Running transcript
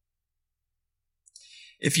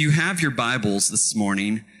If you have your Bibles this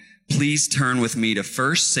morning, please turn with me to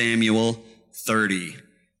 1 Samuel 30,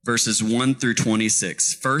 verses 1 through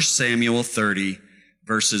 26. 1 Samuel 30,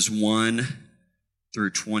 verses 1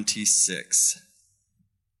 through 26.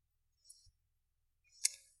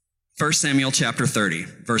 1 Samuel chapter 30,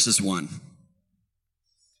 verses 1.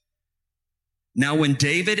 Now when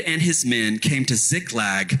David and his men came to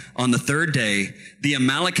Ziklag on the third day, the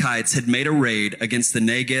Amalekites had made a raid against the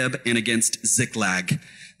Negeb and against Ziklag.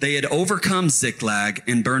 They had overcome Ziklag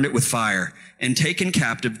and burned it with fire, and taken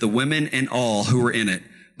captive the women and all who were in it,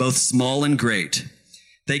 both small and great.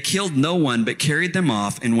 They killed no one, but carried them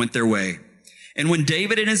off and went their way. And when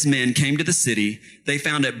David and his men came to the city, they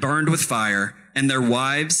found it burned with fire, and their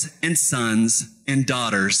wives and sons and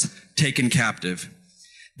daughters taken captive.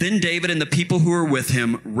 Then David and the people who were with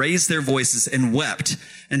him raised their voices and wept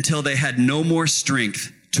until they had no more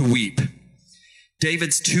strength to weep.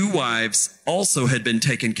 David's two wives also had been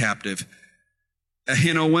taken captive,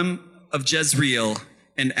 Ahinoam of Jezreel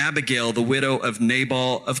and Abigail, the widow of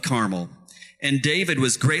Nabal of Carmel. And David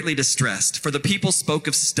was greatly distressed, for the people spoke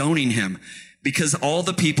of stoning him, because all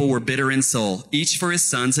the people were bitter in soul, each for his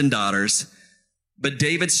sons and daughters. But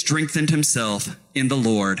David strengthened himself in the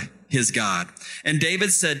Lord, his God. And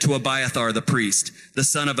David said to Abiathar the priest, the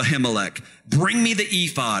son of Ahimelech, "Bring me the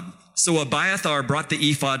ephod." So Abiathar brought the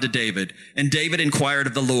ephod to David, and David inquired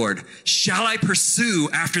of the Lord, "Shall I pursue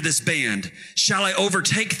after this band? Shall I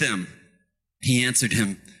overtake them?" He answered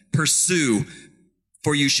him, "Pursue,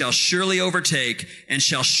 for you shall surely overtake and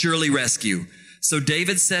shall surely rescue." So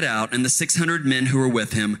David set out, and the 600 men who were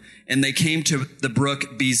with him, and they came to the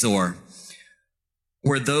brook Bezor,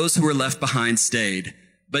 where those who were left behind stayed.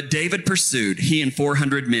 But David pursued, he and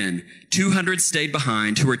 400 men. 200 stayed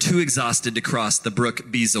behind, who were too exhausted to cross the brook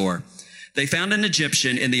Bezor. They found an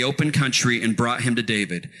Egyptian in the open country and brought him to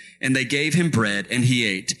David. And they gave him bread, and he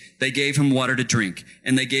ate. They gave him water to drink,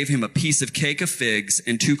 and they gave him a piece of cake of figs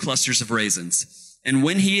and 2 clusters of raisins. And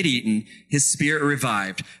when he had eaten, his spirit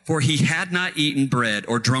revived, for he had not eaten bread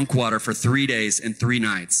or drunk water for 3 days and 3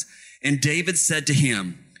 nights. And David said to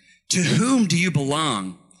him, "To whom do you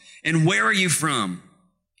belong? And where are you from?"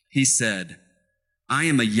 He said, "I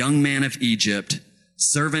am a young man of Egypt,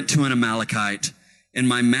 servant to an Amalekite, and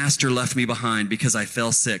my master left me behind because I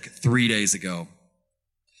fell sick 3 days ago.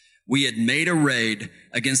 We had made a raid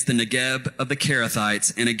against the Negeb of the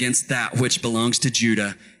Kerethites and against that which belongs to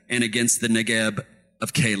Judah and against the Negeb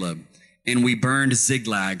of Caleb, and we burned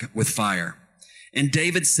Ziklag with fire." And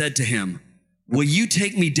David said to him, "Will you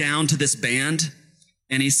take me down to this band?"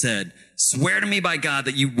 And he said, "Swear to me by God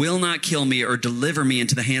that you will not kill me or deliver me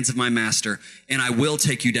into the hands of my master, and I will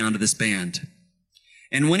take you down to this band."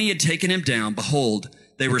 And when he had taken him down, behold,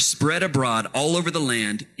 they were spread abroad all over the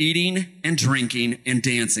land, eating and drinking and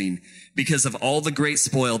dancing, because of all the great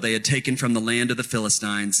spoil they had taken from the land of the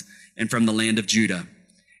Philistines and from the land of Judah.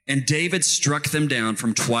 And David struck them down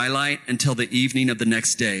from twilight until the evening of the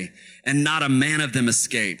next day, and not a man of them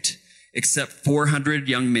escaped, except 400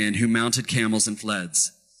 young men who mounted camels and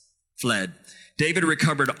fled. David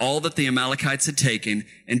recovered all that the Amalekites had taken,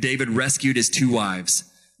 and David rescued his 2 wives.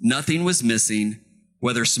 Nothing was missing,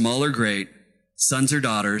 whether small or great, sons or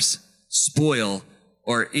daughters, spoil,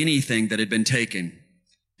 or anything that had been taken.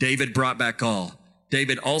 David brought back all.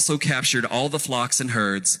 David also captured all the flocks and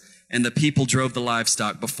herds, and the people drove the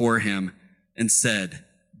livestock before him and said,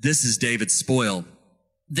 "This is David's spoil."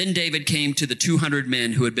 Then David came to the 200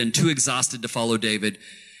 men who had been too exhausted to follow David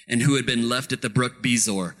and who had been left at the brook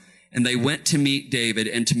Bezor. And they went to meet David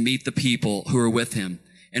and to meet the people who were with him.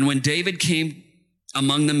 And when David came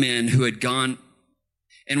among the men who had gone,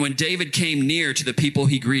 and when David came near to the people,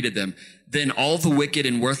 he greeted them. Then all the wicked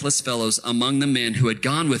and worthless fellows among the men who had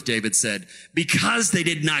gone with David said, "Because they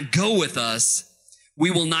did not go with us, we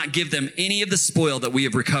will not give them any of the spoil that we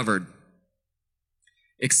have recovered,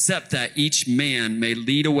 except that each man may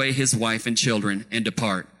lead away his wife and children and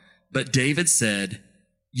depart." But David said,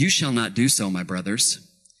 "You shall not do so, my brothers.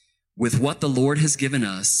 With what the Lord has given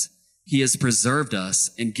us, he has preserved us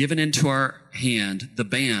and given into our hand the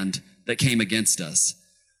band that came against us.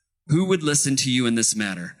 Who would listen to you in this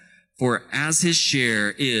matter? For as his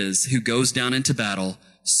share is who goes down into battle,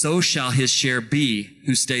 so shall his share be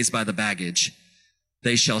who stays by the baggage.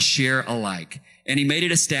 They shall share alike." And he made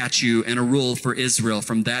it a statute and a rule for Israel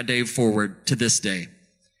from that day forward to this day.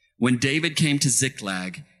 When David came to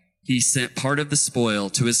Ziklag, he sent part of the spoil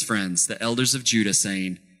to his friends, the elders of Judah,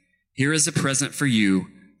 saying, "Here is a present for you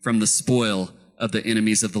from the spoil of the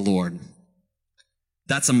enemies of the Lord."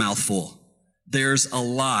 That's a mouthful. There's a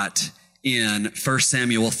lot in 1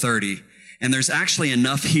 Samuel 30. And there's actually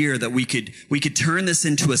enough here that we could turn this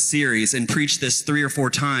into a series and preach this 3 or 4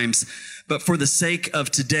 times. But for the sake of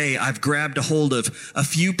today, I've grabbed a hold of a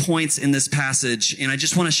few points in this passage, and I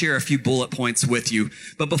just want to share a few bullet points with you.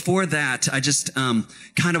 But before that, I just kind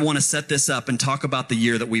of want to set this up and talk about the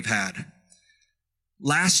year that we've had.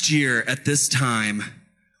 Last year at this time,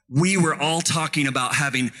 we were all talking about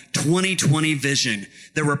having 2020 vision.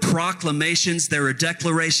 There were proclamations, there were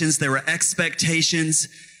declarations, there were expectations.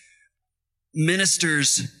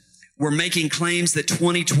 Ministers were making claims that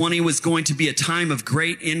 2020 was going to be a time of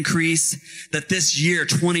great increase, that this year,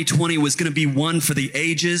 2020, was going to be one for the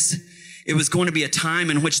ages. It was going to be a time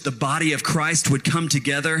in which the body of Christ would come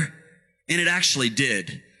together, and it actually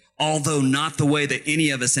did, although not the way that any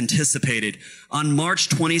of us anticipated. On March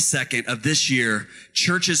 22nd of this year,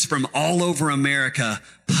 churches from all over America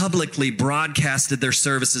publicly broadcasted their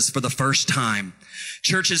services for the first time.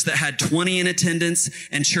 Churches that had 20 in attendance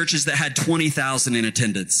and churches that had 20,000 in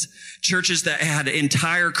attendance. Churches that had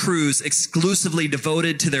entire crews exclusively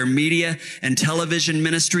devoted to their media and television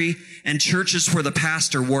ministry, and churches where the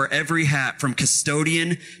pastor wore every hat from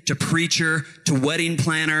custodian to preacher to wedding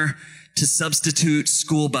planner to substitute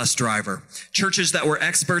school bus driver. Churches that were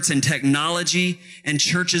experts in technology and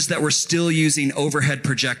churches that were still using overhead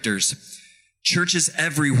projectors. Churches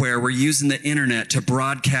everywhere were using the internet to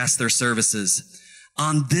broadcast their services.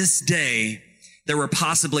 On this day, there were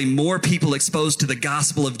possibly more people exposed to the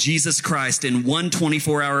gospel of Jesus Christ in one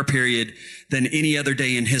 24-hour period than any other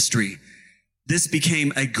day in history. This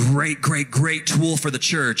became a great tool for the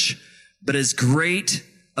church, but as great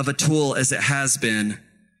of a tool as it has been,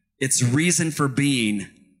 its reason for being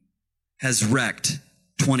has wrecked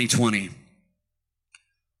 2020.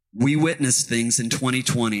 We witnessed things in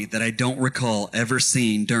 2020 that I don't recall ever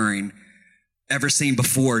seen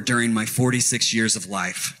before during my 46 years of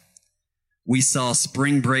life. We saw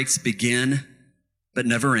spring breaks begin, but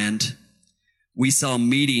never end. We saw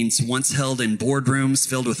meetings once held in boardrooms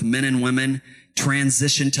filled with men and women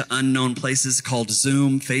transition to unknown places called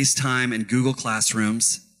Zoom, FaceTime, and Google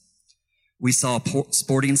Classrooms. We saw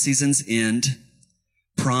sporting seasons end,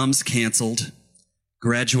 proms canceled,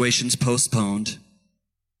 graduations postponed.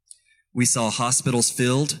 We saw hospitals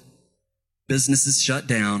filled, businesses shut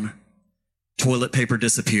down, toilet paper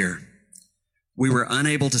disappear. We were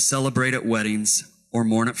unable to celebrate at weddings or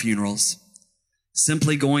mourn at funerals.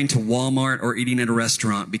 Simply going to Walmart or eating at a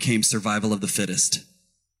restaurant became survival of the fittest.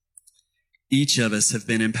 Each of us have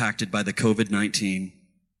been impacted by the COVID-19.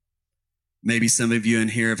 Maybe some of you in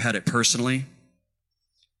here have had it personally.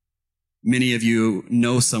 Many of you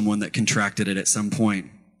know someone that contracted it at some point.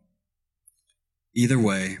 Either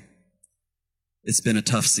way, it's been a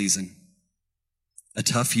tough season, a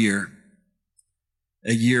tough year,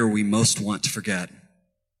 a year we most want to forget.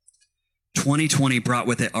 2020 brought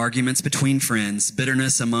with it arguments between friends,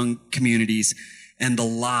 bitterness among communities, and the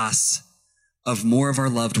loss of more of our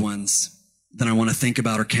loved ones than I want to think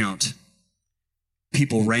about or count.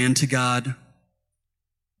 People ran to God.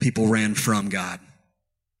 People ran from God.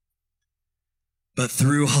 But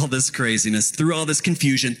through all this craziness, through all this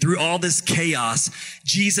confusion, through all this chaos,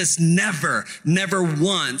 Jesus never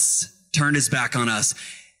once turned his back on us.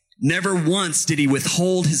 Never once did he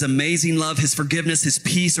withhold his amazing love, his forgiveness, his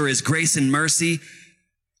peace, or his grace and mercy.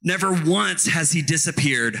 Never once has he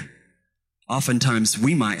disappeared. Oftentimes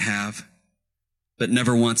we might have, but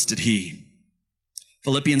never once did he.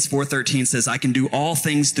 Philippians 4:13 says, I can do all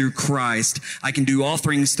things through Christ. I can do all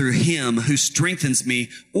things through him who strengthens me,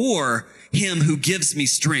 or him who gives me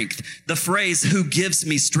strength. The phrase who gives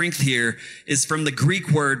me strength here is from the Greek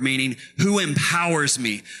word meaning who empowers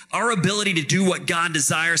me. Our ability to do what God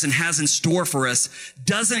desires and has in store for us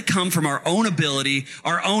doesn't come from our own ability,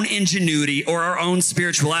 our own ingenuity, or our own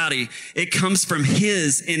spirituality. It comes from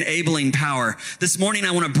his enabling power. This morning,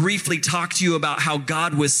 I want to briefly talk to you about how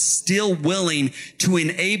God was still willing to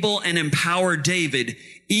enable and empower David,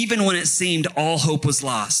 even when it seemed all hope was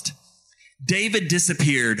lost. David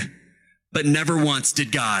disappeared, but never once did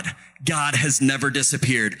God. God has never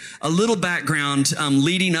disappeared. A little background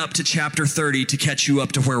leading up to chapter 30 to catch you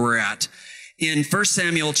up to where we're at. In 1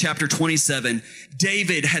 Samuel chapter 27,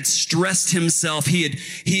 David had stressed himself. He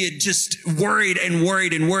had just worried and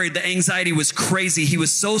worried and worried. The anxiety was crazy. He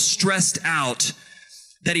was so stressed out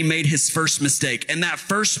that he made his first mistake. And that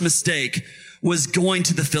first mistake was going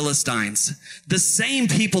to the Philistines, the same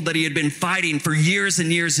people that he had been fighting for years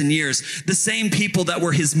and years and years, the same people that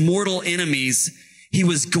were his mortal enemies. He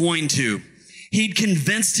was going to. He'd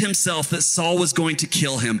convinced himself that Saul was going to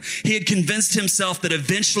kill him. He had convinced himself that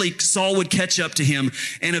eventually Saul would catch up to him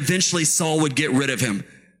and eventually Saul would get rid of him.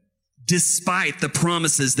 despite the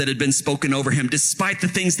promises that had been spoken over him, despite the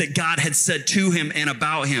things that God had said to him and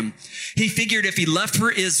about him. He figured if he left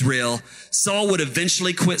for Israel, Saul would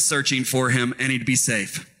eventually quit searching for him and he'd be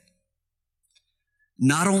safe.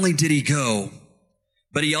 Not only did he go,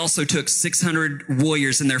 but he also took 600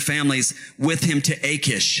 warriors and their families with him to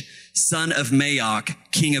Achish, son of Maok,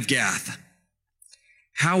 king of Gath.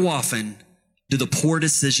 How often do the poor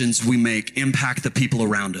decisions we make impact the people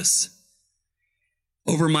around us?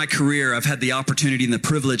 Over my career, I've had the opportunity and the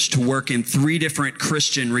privilege to work in 3 different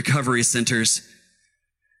Christian recovery centers.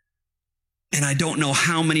 And I don't know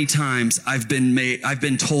how many times I've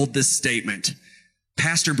been told this statement.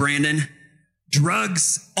 Pastor Brandon,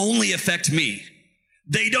 drugs only affect me.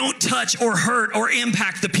 They don't touch or hurt or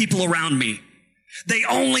impact the people around me. They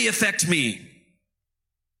only affect me.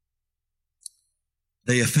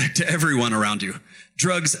 They affect everyone around you.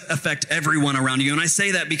 Drugs affect everyone around you. And I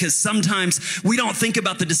say that because sometimes we don't think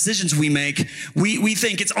about the decisions we make. We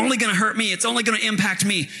think it's only going to hurt me. It's only going to impact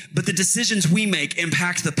me. But the decisions we make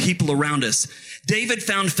impact the people around us. David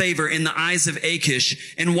found favor in the eyes of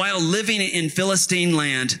Achish. And while living in Philistine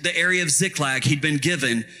land, the area of Ziklag, he'd been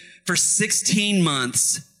given for 16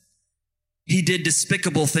 months. He did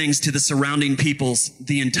despicable things to the surrounding peoples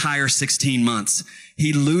the entire 16 months.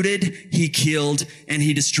 He looted, he killed, and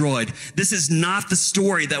he destroyed. This is not the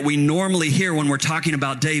story that we normally hear when we're talking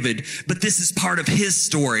about David, but this is part of his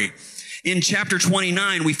story. In chapter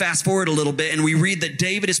 29, we fast forward a little bit and we read that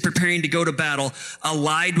David is preparing to go to battle,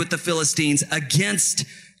 allied with the Philistines against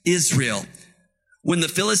Israel. When the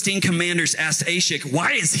Philistine commanders asked Achish,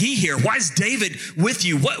 why is he here? Why is David with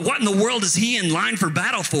you? What in the world is he in line for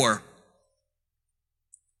battle for?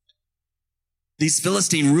 These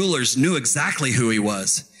Philistine rulers knew exactly who he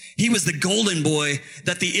was. He was the golden boy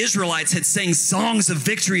that the Israelites had sang songs of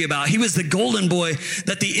victory about. He was the golden boy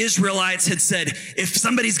that the Israelites had said, if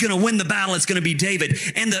somebody's going to win the battle, it's going to be David.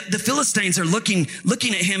 And the Philistines are looking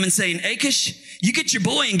at him and saying, Achish, you get your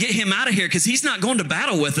boy and get him out of here because he's not going to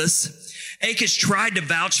battle with us. Achish tried to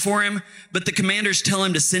vouch for him, but the commanders tell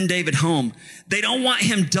him to send David home. They don't want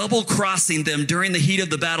him double-crossing them during the heat of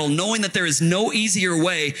the battle, knowing that there is no easier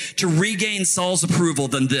way to regain Saul's approval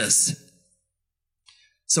than this.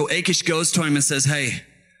 So Achish goes to him and says, hey,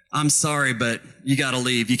 I'm sorry, but you got to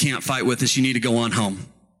leave. You can't fight with us. You need to go on home.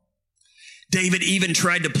 David even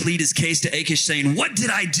tried to plead his case to Achish, saying, what did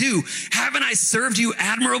I do? Haven't I served you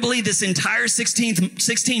admirably this entire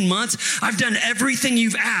 16 months? I've done everything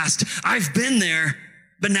you've asked. I've been there,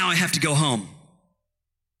 but now I have to go home.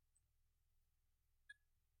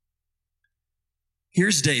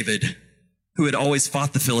 Here's David, who had always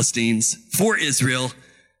fought the Philistines for Israel,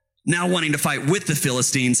 now wanting to fight with the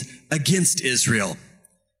Philistines against Israel.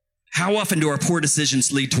 How often do our poor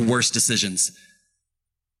decisions lead to worse decisions?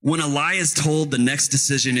 When a lie is told, the next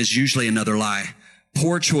decision is usually another lie.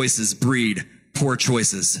 Poor choices breed poor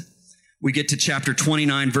choices. We get to chapter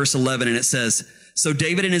 29, verse 11, and it says, so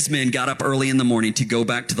David and his men got up early in the morning to go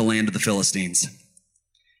back to the land of the Philistines.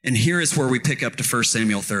 And here is where we pick up to 1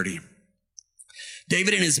 Samuel 30.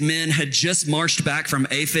 David and his men had just marched back from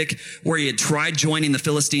Aphek, where he had tried joining the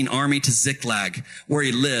Philistine army, to Ziklag, where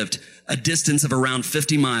he lived, a distance of around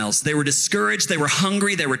 50 miles. They were discouraged, they were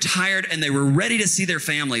hungry, they were tired, and they were ready to see their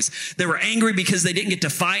families. They were angry because they didn't get to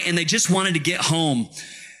fight, and they just wanted to get home.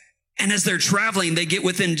 And as they're traveling, they get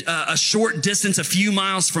within a short distance, a few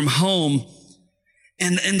miles from home,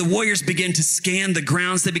 and the warriors begin to scan the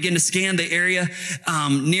grounds. They begin to scan the area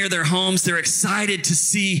near their homes. They're excited to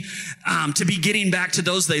see, to be getting back to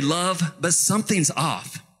those they love, but something's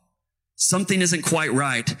off. Something isn't quite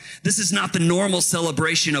right. This is not the normal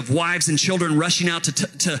celebration of wives and children rushing out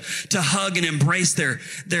to hug and embrace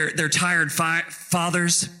their tired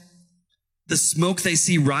fathers. The smoke they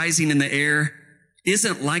see rising in the air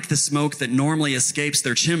isn't like the smoke that normally escapes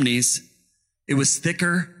their chimneys. It was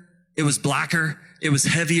thicker. It was blacker. It was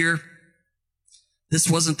heavier. This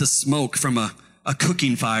wasn't the smoke from a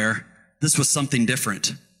cooking fire. This was something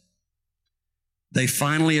different. They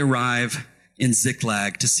finally arrive in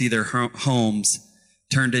Ziklag to see their homes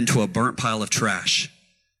turned into a burnt pile of trash.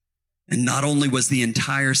 And not only was the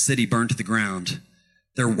entire city burned to the ground,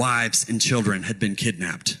 their wives and children had been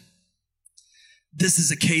kidnapped. This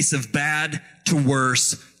is a case of bad to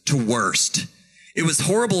worse to worst. It was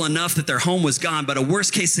horrible enough that their home was gone, but a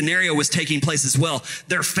worst case scenario was taking place as well.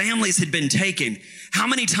 Their families had been taken. How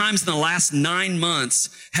many times in the last 9 months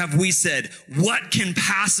have we said, what can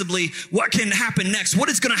happen next? What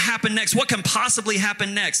is going to happen next? What can possibly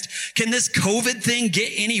happen next? Can this COVID thing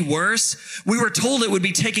get any worse? We were told it would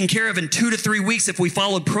be taken care of in 2 to 3 weeks if we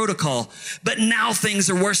followed protocol, but now things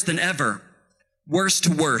are worse than ever. Worst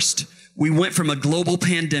to worst. We went from a global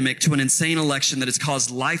pandemic to an insane election that has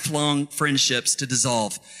caused lifelong friendships to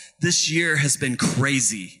dissolve. This year has been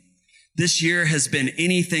crazy. This year has been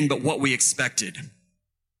anything but what we expected.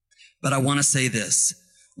 But I want to say this.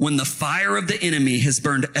 When the fire of the enemy has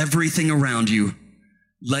burned everything around you,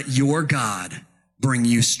 let your God bring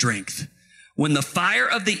you strength. When the fire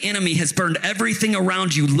of the enemy has burned everything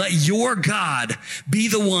around you, let your God be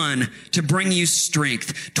the one to bring you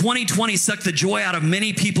strength. 2020 sucked the joy out of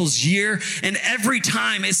many people's year, and every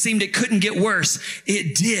time it seemed it couldn't get worse,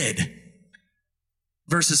 it did.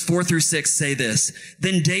 Verses 4-6 say this.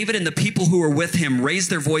 Then David and the people who were with him raised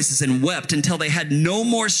their voices and wept until they had no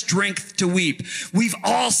more strength to weep. We've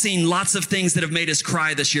all seen lots of things that have made us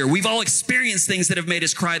cry this year. We've all experienced things that have made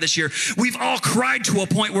us cry this year. We've all cried to a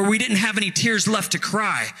point where we didn't have any tears left to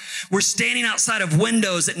cry. We're standing outside of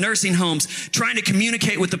windows at nursing homes trying to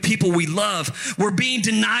communicate with the people we love. We're being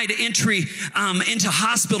denied entry into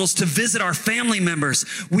hospitals to visit our family members.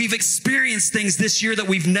 We've experienced things this year that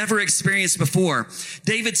we've never experienced before.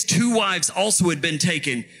 David's 2 wives also had been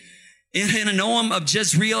taken, Ahinoam of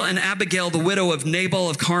Jezreel and Abigail, the widow of Nabal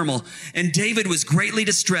of Carmel. And David was greatly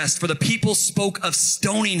distressed, for the people spoke of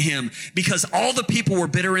stoning him, because all the people were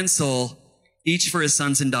bitter in soul, each for his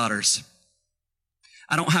sons and daughters.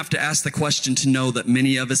 I don't have to ask the question to know that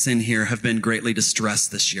many of us in here have been greatly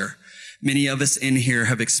distressed this year. Many of us in here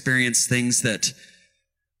have experienced things that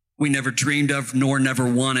we never dreamed of nor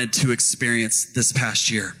never wanted to experience this past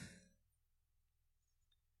year.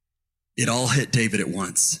 It all hit David at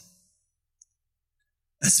once.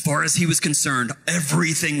 As far as he was concerned,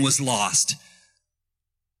 everything was lost.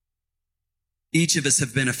 Each of us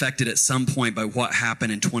have been affected at some point by what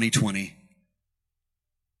happened in 2020.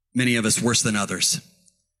 Many of us worse than others.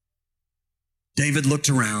 David looked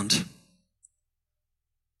around,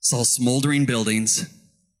 saw smoldering buildings,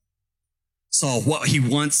 saw what he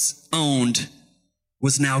once owned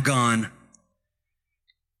was now gone.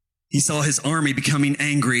 He saw his army becoming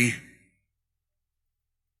angry.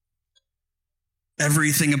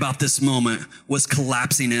 Everything about this moment was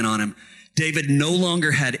collapsing in on him. David no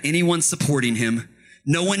longer had anyone supporting him.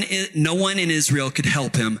 No one in Israel could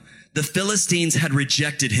help him. The Philistines had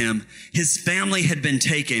rejected him. His family had been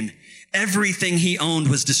taken. Everything he owned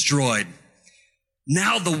was destroyed.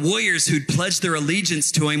 Now the warriors who'd pledged their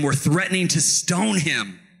allegiance to him were threatening to stone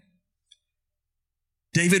him.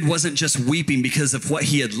 David wasn't just weeping because of what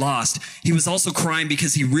he had lost. He was also crying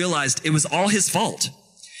because he realized it was all his fault.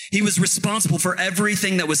 He was responsible for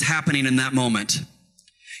everything that was happening in that moment.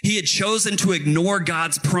 He had chosen to ignore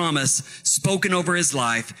God's promise spoken over his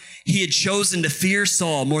life. He had chosen to fear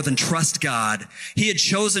Saul more than trust God. He had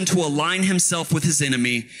chosen to align himself with his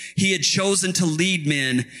enemy. He had chosen to lead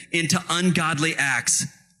men into ungodly acts.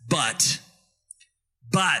 But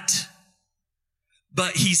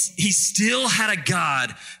he still had a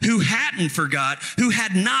God who had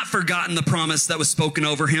not forgotten the promise that was spoken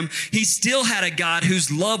over him. He still had a God whose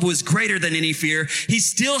love was greater than any fear. He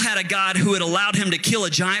still had a God who had allowed him to kill a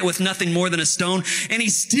giant with nothing more than a stone. And he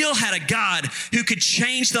still had a God who could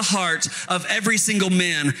change the heart of every single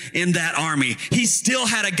man in that army. He still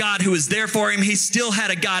had a God who was there for him. He still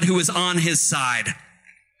had a God who was on his side.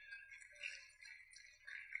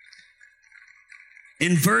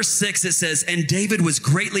 In verse 6, it says, and David was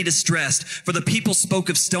greatly distressed, for the people spoke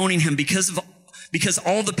of stoning him because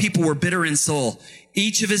all the people were bitter in soul,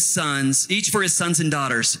 each for his sons and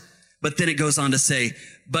daughters. But then it goes on to say,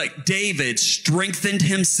 but David strengthened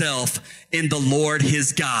himself in the Lord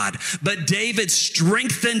his God. But David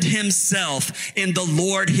strengthened himself in the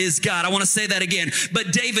Lord his God. I want to say that again.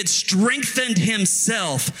 But David strengthened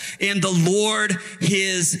himself in the Lord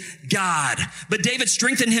his God. But David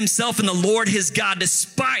strengthened himself in the Lord his God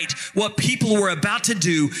despite what people were about to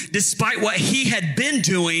do, despite what he had been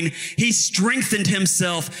doing. He strengthened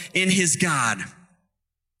himself in his God.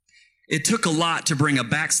 It took a lot to bring a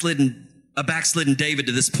backslidden David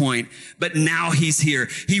to this point, but now he's here.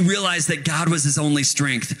 He realized that God was his only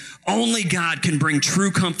strength. Only God can bring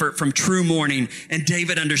true comfort from true mourning, and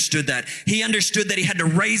David understood that. He understood that he had to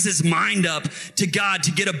raise his mind up to God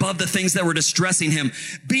to get above the things that were distressing him.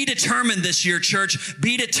 Be determined this year, church.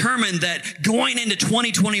 Be determined that going into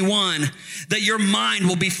 2021, that your mind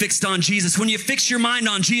will be fixed on Jesus. When you fix your mind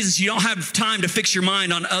on Jesus, you don't have time to fix your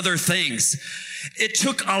mind on other things. It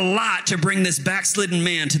took a lot to bring this backslidden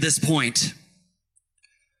man to this point.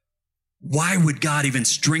 Why would God even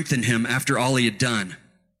strengthen him after all he had done?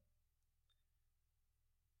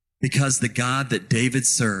 Because the God that David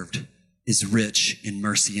served is rich in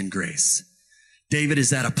mercy and grace. David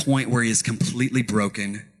is at a point where he is completely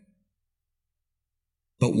broken.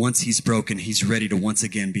 But once he's broken, he's ready to once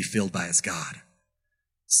again be filled by his God.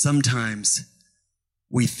 Sometimes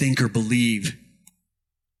we think or believe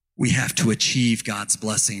we have to achieve God's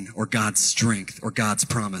blessing or God's strength or God's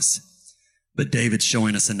promise. But David's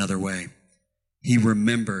showing us another way. He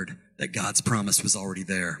remembered that God's promise was already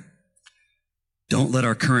there. Don't let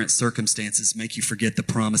our current circumstances make you forget the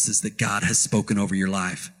promises that God has spoken over your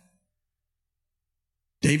life.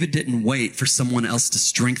 David didn't wait for someone else to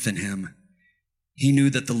strengthen him. He knew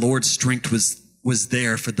that the Lord's strength was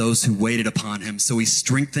there for those who waited upon him. So he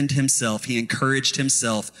strengthened himself. He encouraged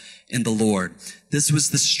himself in the Lord. This was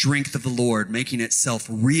the strength of the Lord, making itself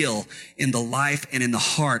real in the life and in the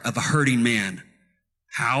heart of a hurting man.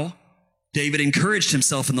 How? David encouraged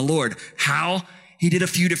himself in the Lord. How? He did a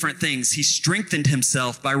few different things. He strengthened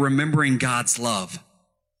himself by remembering God's love.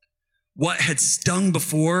 What had stung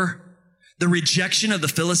before, the rejection of the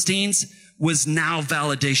Philistines, was now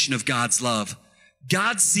validation of God's love.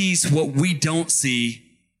 God sees what we don't see,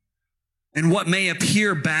 and what may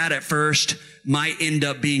appear bad at first might end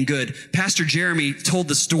up being good. Pastor Jeremy told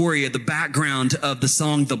the story of the background of the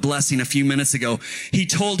song, The Blessing, a few minutes ago. He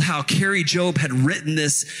told how Carrie Job had written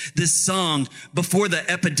this song before the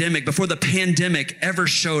epidemic, before the pandemic ever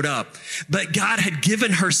showed up. But God had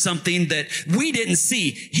given her something that we didn't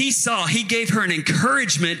see. He saw, he gave her an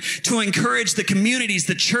encouragement to encourage the communities,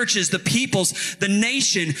 the churches, the peoples, the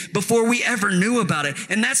nation before we ever knew about it.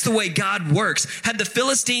 And that's the way God works. Had the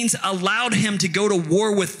Philistines allowed him to go to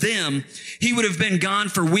war with them, he would have been gone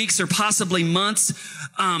for weeks or possibly months,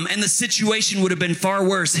 and the situation would have been far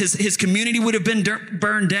worse. His community would have been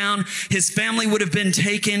burned down. His family would have been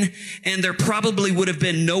taken, and there probably would have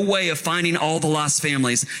been no way of finding all the lost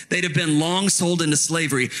families. They'd have been long sold into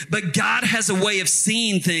slavery. But God has a way of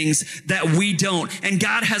seeing things that we don't, and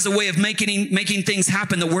God has a way of making things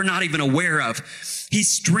happen that we're not even aware of. He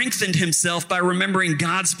strengthened himself by remembering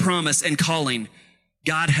God's promise and calling.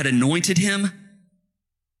 God had anointed him.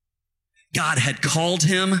 God had called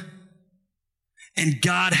him, and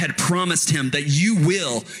God had promised him that you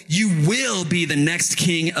will be the next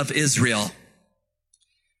king of Israel.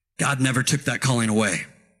 God never took that calling away.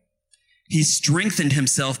 He strengthened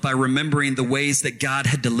himself by remembering the ways that God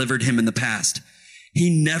had delivered him in the past.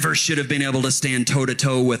 He never should have been able to stand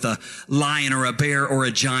toe-to-toe with a lion or a bear or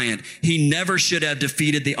a giant. He never should have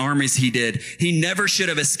defeated the armies he did. He never should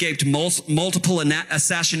have escaped multiple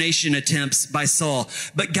assassination attempts by Saul.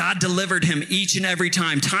 But God delivered him each and every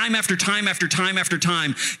time after time after time after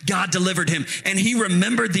time. God delivered him, and he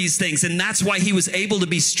remembered these things, and that's why he was able to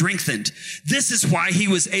be strengthened. This is why he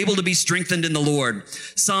was able to be strengthened in the Lord.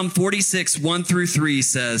 Psalm 46, 1-3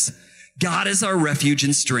 says, God is our refuge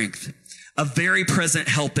and strength, a very present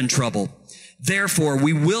help in trouble. Therefore,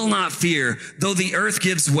 we will not fear, though the earth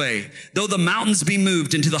gives way, though the mountains be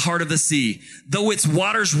moved into the heart of the sea, though its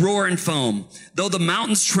waters roar and foam, though the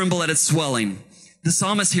mountains tremble at its swelling. The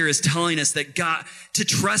psalmist here is telling us that God, to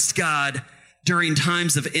trust God during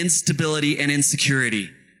times of instability and insecurity.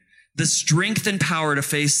 The strength and power to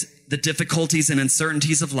face the difficulties and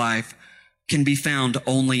uncertainties of life can be found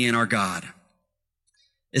only in our God.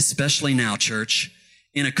 Especially now, church.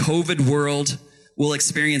 In a COVID world, we'll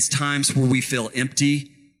experience times where we feel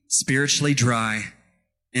empty, spiritually dry,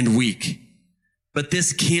 and weak. But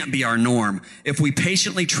this can't be our norm. If we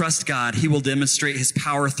patiently trust God, he will demonstrate his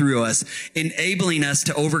power through us, enabling us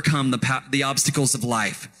to overcome the obstacles of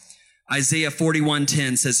life. Isaiah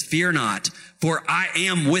 41:10 says, fear not, for I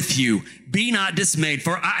am with you. Be not dismayed,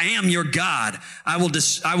 for I am your God. I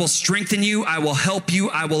will strengthen you. I will help you.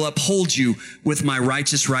 I will uphold you with my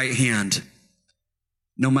righteous right hand.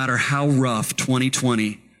 No matter how rough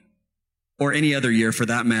 2020 or any other year for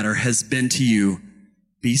that matter has been to you,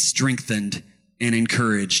 be strengthened and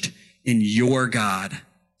encouraged in your God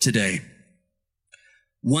today.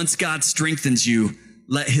 Once God strengthens you,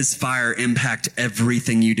 let his fire impact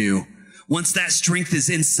everything you do. Once that strength is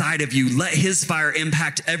inside of you, let his fire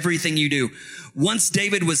impact everything you do. Once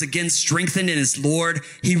David was again strengthened in his Lord,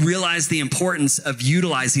 he realized the importance of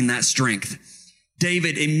utilizing that strength.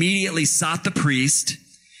 David immediately sought the priest.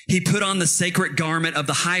 He put on the sacred garment of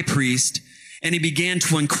the high priest, and he began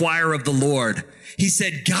to inquire of the Lord. He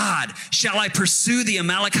said, God, shall I pursue the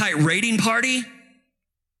Amalekite raiding party?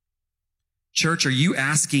 Church, are you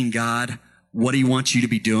asking God what he wants you to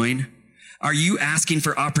be doing? Are you asking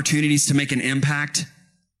for opportunities to make an impact?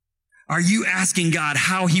 Are you asking God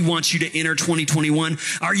how he wants you to enter 2021?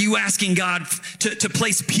 Are you asking God to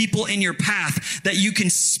place people in your path that you can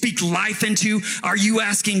speak life into? Are you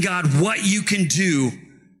asking God what you can do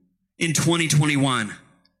in 2021?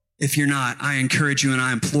 If you're not, I encourage you and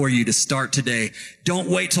I implore you to start today. Don't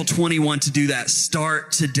wait till 21 to do that.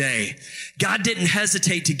 Start today. God didn't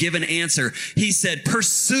hesitate to give an answer. He said,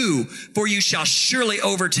 pursue, for you shall surely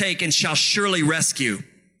overtake and shall surely rescue.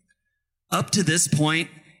 Up to this point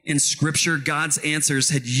in Scripture, God's answers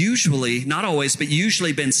had usually, not always, but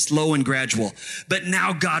usually been slow and gradual. But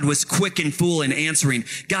now God was quick and full in answering.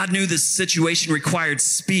 God knew this situation required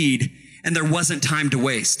speed, and there wasn't time to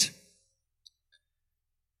waste.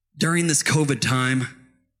 During this COVID time,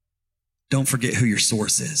 don't forget who your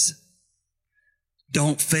source is.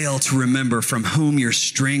 Don't fail to remember from whom your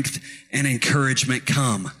strength and encouragement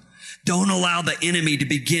come. Don't allow the enemy to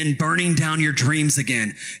begin burning down your dreams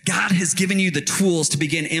again. God has given you the tools to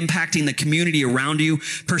begin impacting the community around you,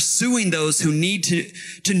 pursuing those who need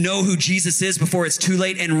to know who Jesus is before it's too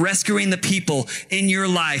late, and rescuing the people in your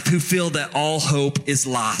life who feel that all hope is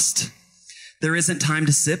lost. There isn't time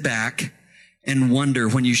to sit back and wonder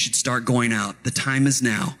when you should start going out. The time is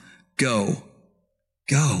now. Go,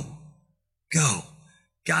 go, go.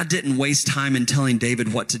 God didn't waste time in telling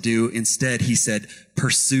David what to do. Instead, he said,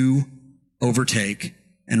 pursue, overtake,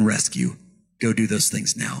 and rescue. Go do those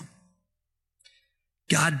things now.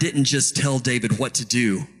 God didn't just tell David what to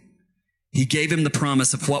do. He gave him the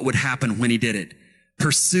promise of what would happen when he did it.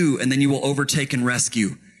 Pursue, and then you will overtake and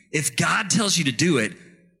rescue. If God tells you to do it,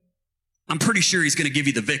 I'm pretty sure he's going to give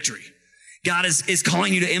you the victory. God is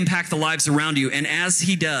calling you to impact the lives around you. And as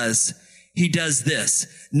he does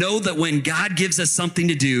this. Know that when God gives us something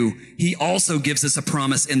to do, he also gives us a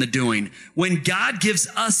promise in the doing. When God gives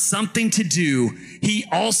us something to do, he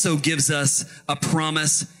also gives us a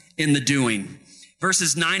promise in the doing.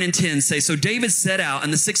 Verses 9 and 10 say, so David set out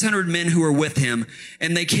and the 600 men who were with him,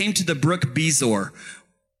 and they came to the brook Bezor,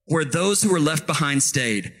 where those who were left behind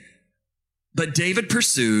stayed. But David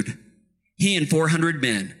pursued, he and 400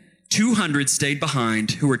 men. 200 stayed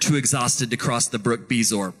behind, who were too exhausted to cross the brook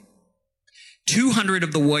Bezor. 200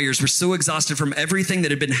 of the warriors were so exhausted from everything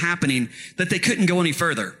that had been happening that they couldn't go any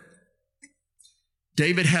further.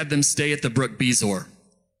 David had them stay at the brook Bezor.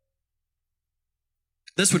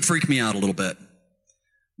 This would freak me out a little bit.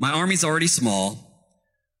 My army's already small.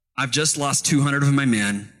 I've just lost 200 of my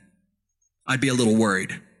men. I'd be a little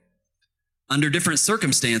worried. Under different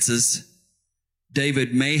circumstances,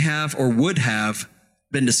 David may have or would have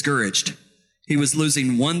been discouraged. He was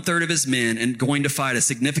losing 1/3 of his men and going to fight a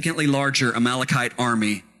significantly larger Amalekite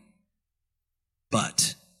army.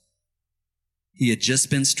 But he had just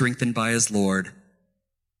been strengthened by his Lord,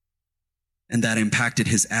 and that impacted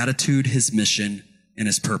his attitude, his mission, and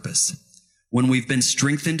his purpose. When we've been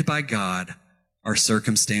strengthened by God, our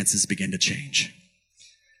circumstances begin to change.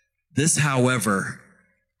 This, however,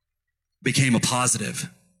 became a positive.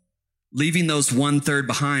 Leaving those 1/3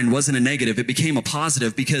 behind wasn't a negative. It became a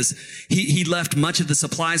positive because he left much of the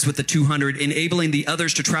supplies with the 200, enabling the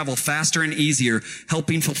others to travel faster and easier,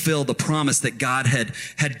 helping fulfill the promise that God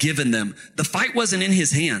had given them. The fight wasn't in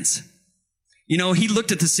his hands. You know, he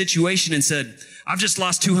looked at the situation and said, I've just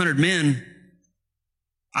lost 200 men.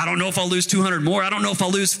 I don't know if I'll lose 200 more. I don't know if I'll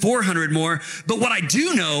lose 400 more. But what I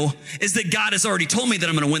do know is that God has already told me that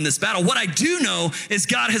I'm going to win this battle. What I do know is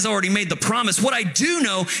God has already made the promise. What I do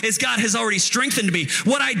know is God has already strengthened me.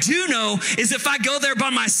 What I do know is if I go there by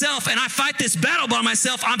myself and I fight this battle by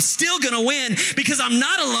myself, I'm still going to win because I'm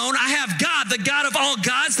not alone. I have God, the God of all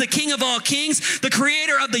gods, the King of all kings, the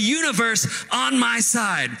creator of the universe on my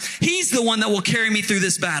side. He's the one that will carry me through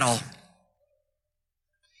this battle.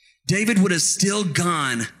 David would have still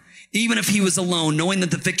gone, even if he was alone, knowing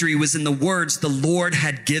that the victory was in the words the Lord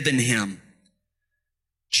had given him.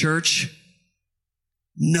 Church,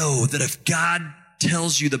 know that if God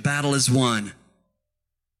tells you the battle is won,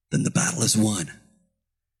 then the battle is won.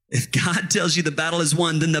 If God tells you the battle is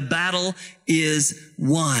won, then the battle is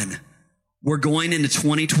won. We're going into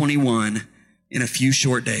 2021 in a few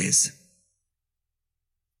short days.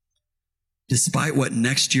 Despite what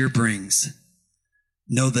next year brings,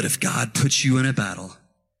 know that if God puts you in a battle,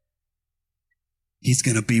 he's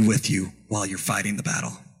going to be with you while you're fighting the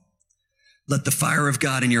battle. Let the fire of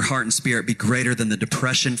God in your heart and spirit be greater than the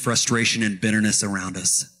depression, frustration, and bitterness around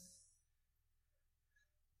us.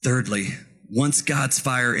 Thirdly, once God's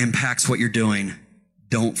fire impacts what you're doing,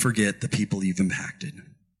 don't forget the people you've impacted.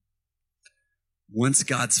 Once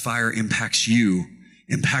God's fire impacts you,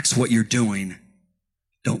 impacts what you're doing,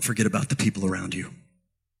 don't forget about the people around you.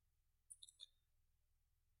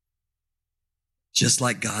 Just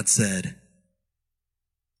like God said,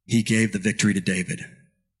 he gave the victory to David.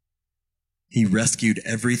 He rescued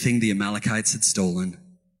everything the Amalekites had stolen,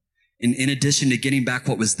 And in addition to getting back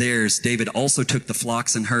what was theirs, David also took the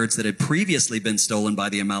flocks and herds that had previously been stolen by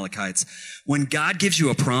the Amalekites. When God gives you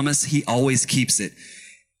a promise, he always keeps it.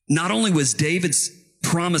 Not only was David's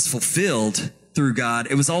promise fulfilled through God,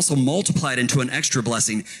 it was also multiplied into an extra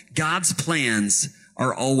blessing. God's plans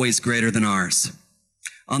are always greater than ours.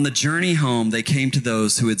 On the journey home, they came to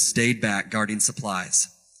those who had stayed back guarding supplies.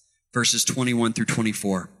 Verses 21 through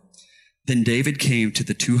 24. Then David came to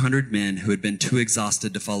the 200 men who had been too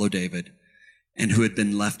exhausted to follow David and who had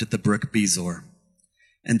been left at the brook Bezor.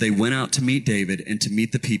 And they went out to meet David and to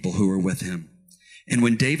meet the people who were with him. And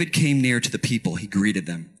when David came near to the people, he greeted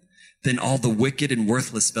them. Then all the wicked and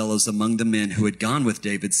worthless fellows among the men who had gone with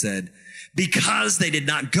David said, because they did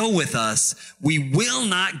not go with us, we will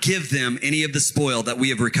not give them any of the spoil that we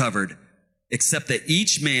have recovered, except that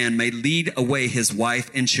each man may lead away his wife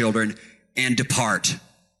and children and depart.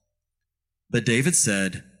 But David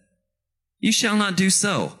said, you shall not do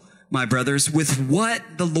so, my brothers, with what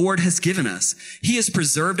the Lord has given us. He has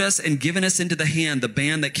preserved us and given us into the hand the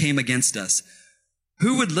band that came against us.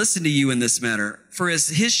 Who would listen to you in this matter? For as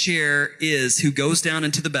his share is who goes down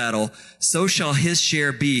into the battle, so shall his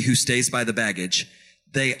share be who stays by the baggage.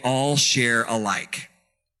 They all share alike.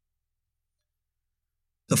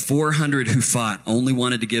 The 400 who fought only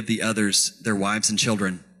wanted to give the others their wives and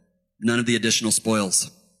children, none of the additional spoils.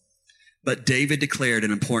 But David declared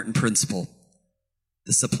an important principle.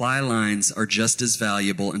 The supply lines are just as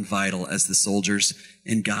valuable and vital as the soldiers,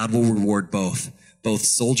 and God will reward both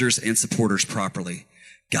soldiers and supporters properly.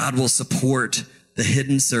 God will support the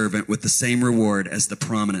hidden servant with the same reward as the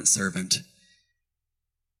prominent servant.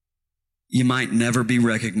 You might never be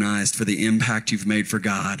recognized for the impact you've made for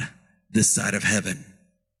God this side of heaven.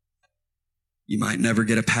 You might never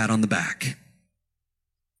get a pat on the back.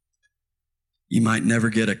 You might never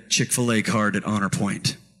get a Chick-fil-A card at Honor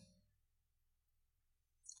Point.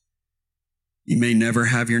 You may never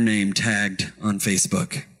have your name tagged on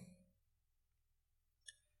Facebook.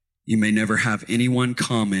 You may never have anyone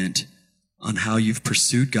comment on how you've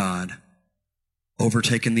pursued God,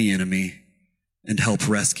 overtaken the enemy, and helped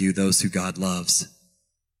rescue those who God loves.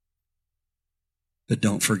 But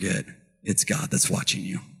don't forget, it's God that's watching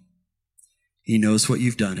you. He knows what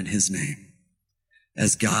you've done in his name.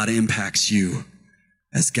 As God impacts you,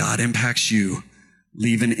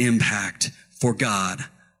 leave an impact for God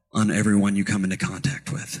on everyone you come into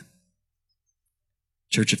contact with.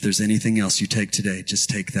 Church, if there's anything else you take today, just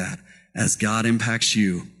take that. As God impacts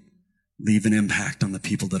you, leave an impact on the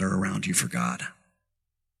people that are around you for God.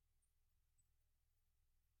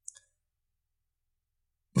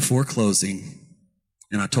 Before closing,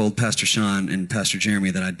 and I told Pastor Sean and Pastor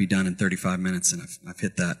Jeremy that I'd be done in 35 minutes, and I've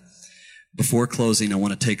hit that. Before closing, I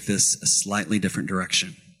want to take this a slightly different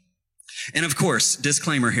direction. And of course,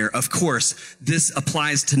 disclaimer here, of course, this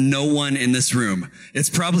applies to no one in this room. It's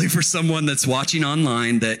probably for someone that's watching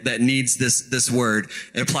online that needs this word.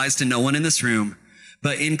 It applies to no one in this room.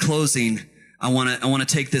 But in closing, I want to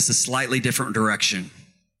take this a slightly different direction.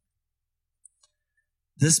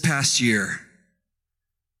 This past year,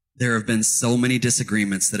 there have been so many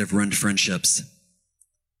disagreements that have ruined friendships.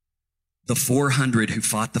 The 400 who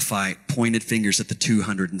fought the fight pointed fingers at the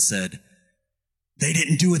 200 and said, they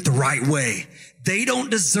didn't do it the right way. They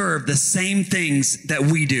don't deserve the same things that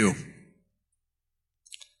we do.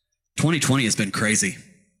 2020 has been crazy.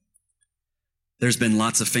 There's been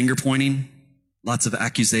lots of finger pointing, lots of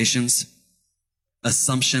accusations,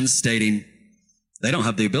 assumptions stating they don't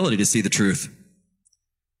have the ability to see the truth.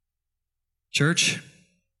 Church,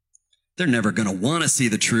 they're never going to want to see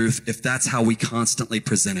the truth if that's how we constantly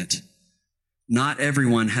present it. Not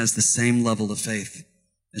everyone has the same level of faith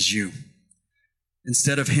as you.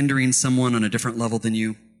 Instead of hindering someone on a different level than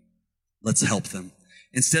you, let's help them.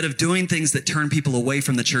 Instead of doing things that turn people away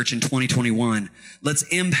from the church in 2021, let's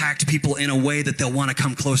impact people in a way that they'll want to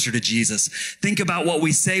come closer to Jesus. Think about what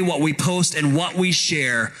we say, what we post, and what we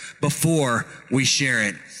share before we share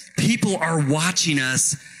it. People are watching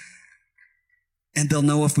us, and they'll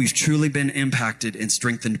know if we've truly been impacted and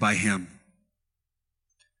strengthened by him.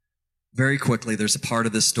 Very quickly, there's a part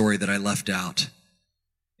of this story that I left out.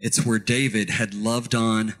 It's where David had loved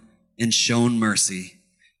on and shown mercy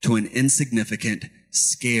to an insignificant,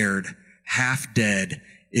 scared, half-dead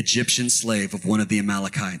Egyptian slave of one of the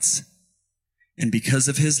Amalekites. And because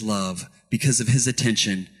of his love, because of his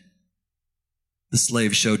attention, the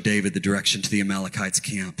slave showed David the direction to the Amalekites'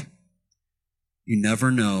 camp. You never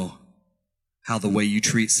know how the way you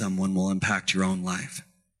treat someone will impact your own life.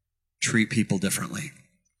 Treat people differently.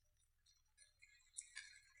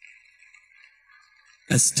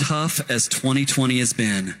 As tough as 2020 has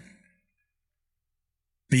been,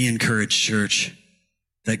 be encouraged, church.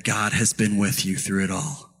 that God has been with you through it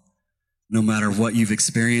all. No matter what you've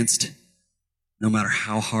experienced, no matter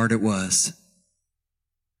how hard it was.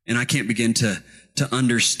 And I can't begin to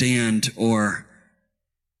understand or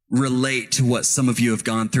relate to what some of you have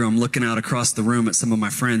gone through. I'm looking out across the room at some of my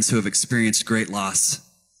friends who have experienced great loss.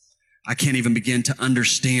 I can't even begin to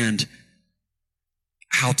understand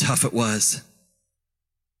how tough it was.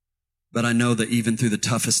 But I know that even through the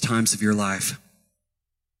toughest times of your life,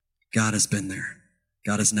 God has been there.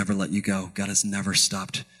 God has never let you go. God has never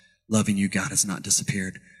stopped loving you. God has not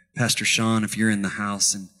disappeared. Pastor Sean, if you're in the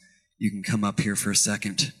house and you can come up here for a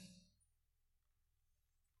second.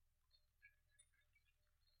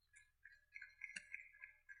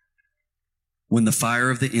 When the fire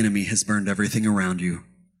of the enemy has burned everything around you,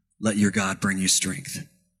 let your God bring you strength.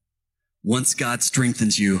 Once God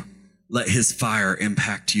strengthens you, let his fire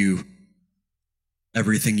impact you,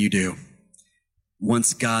 everything you do.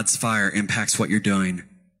 Once God's fire impacts what you're doing,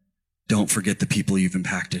 don't forget the people you've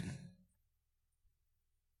impacted.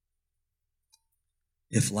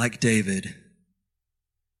 If, like David,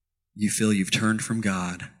 you feel you've turned from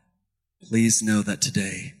God, please know that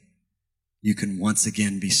today you can once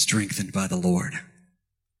again be strengthened by the Lord.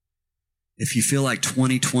 If you feel like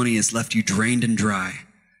 2020 has left you drained and dry,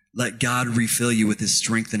 let God refill you with his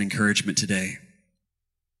strength and encouragement today.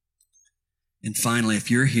 And finally,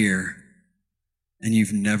 if you're here and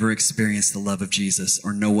you've never experienced the love of Jesus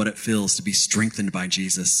or know what it feels to be strengthened by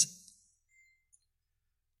Jesus,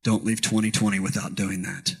 don't leave 2020 without doing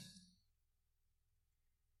that.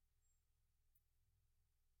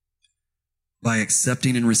 By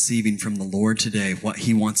accepting and receiving from the Lord today what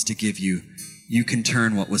he wants to give you, you can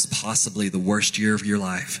turn what was possibly the worst year of your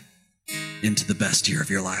life into the best year of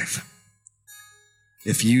your life.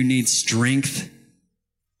 If you need strength,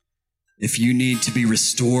 if you need to be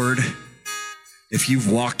restored, if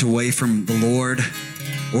you've walked away from the Lord,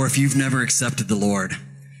 or if you've never accepted the Lord,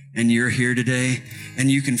 and you're here today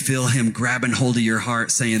and you can feel him grabbing hold of your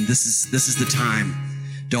heart saying, this is the time.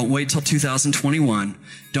 Don't wait till 2021.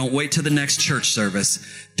 Don't wait till the next church service.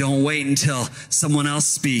 Don't wait until someone else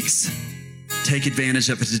speaks. Take advantage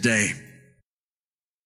of it today.